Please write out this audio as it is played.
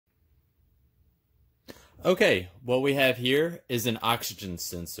Okay, what we have here is an oxygen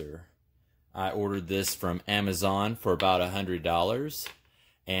sensor. I ordered this from Amazon for about $100.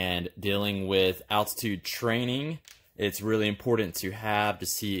 And dealing with altitude training, it's really important to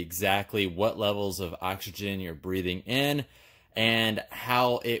see exactly what levels of oxygen you're breathing in and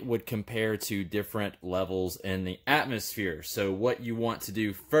how it would compare to different levels in the atmosphere. So what you want to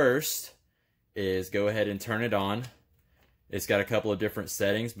do first is go ahead and turn it on. It's got a couple of different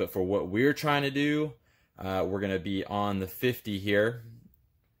settings, but for what we're trying to do, we're going to be on the 50 here.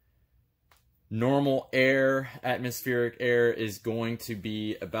 Normal air, atmospheric air, is going to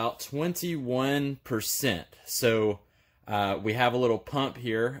be about 21%. So we have a little pump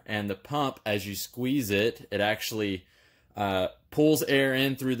here, and the pump, as you squeeze it, it actually pulls air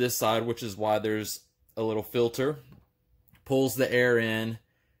in through this side, which is why there's a little filter. Pulls the air in,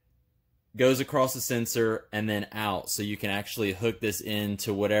 goes across the sensor, and then out. So you can actually hook this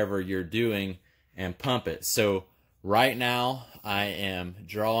into whatever you're doing and pump it. So right now I am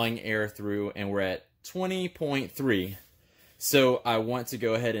drawing air through and we're at 20.3. So I want to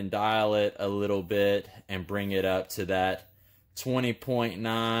go ahead and dial it a little bit and bring it up to that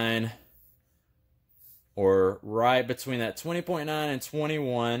 20.9, or right between that 20.9 and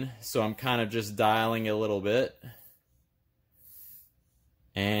 21. So I'm kind of just dialing a little bit.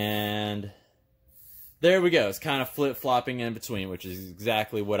 And there we go. It's kind of flip-flopping in between, which is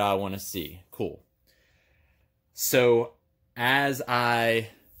exactly what I want to see. Cool. So as I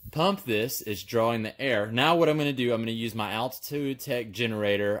pump this, it's drawing the air. Now what I'm going to do, I'm going to use my altitude tech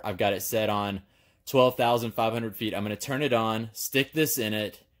generator. I've got it set on 12,500 feet. I'm going to turn it on, stick this in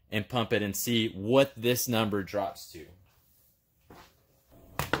it, and pump it and see what this number drops to.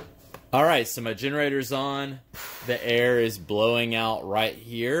 Alright, so my generator's on. The air is blowing out right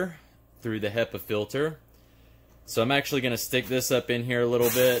here through the HEPA filter. So I'm actually going to stick this up in here a little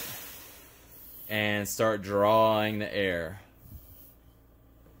bit and start drawing the air.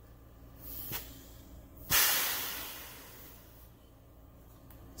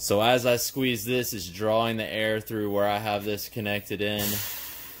 So as I squeeze this, it's drawing the air through where I have this connected in.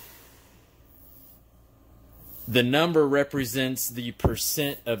 The number represents the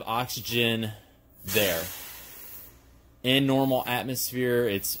percent of oxygen there. In normal atmosphere,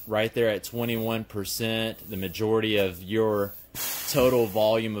 it's right there at 21%. The majority of your total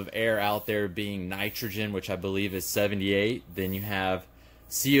volume of air out there being nitrogen, which I believe is 78. Then you have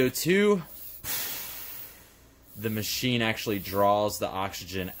CO2. The machine actually draws the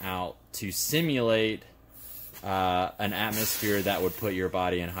oxygen out to simulate an atmosphere that would put your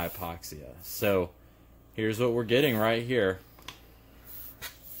body in hypoxia. So here's what we're getting right here.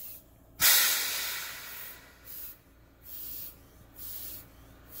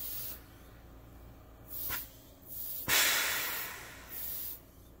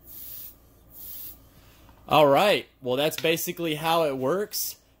 Alright, well that's basically how it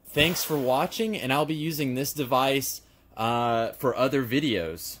works. Thanks for watching, and I'll be using this device for other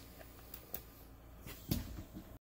videos.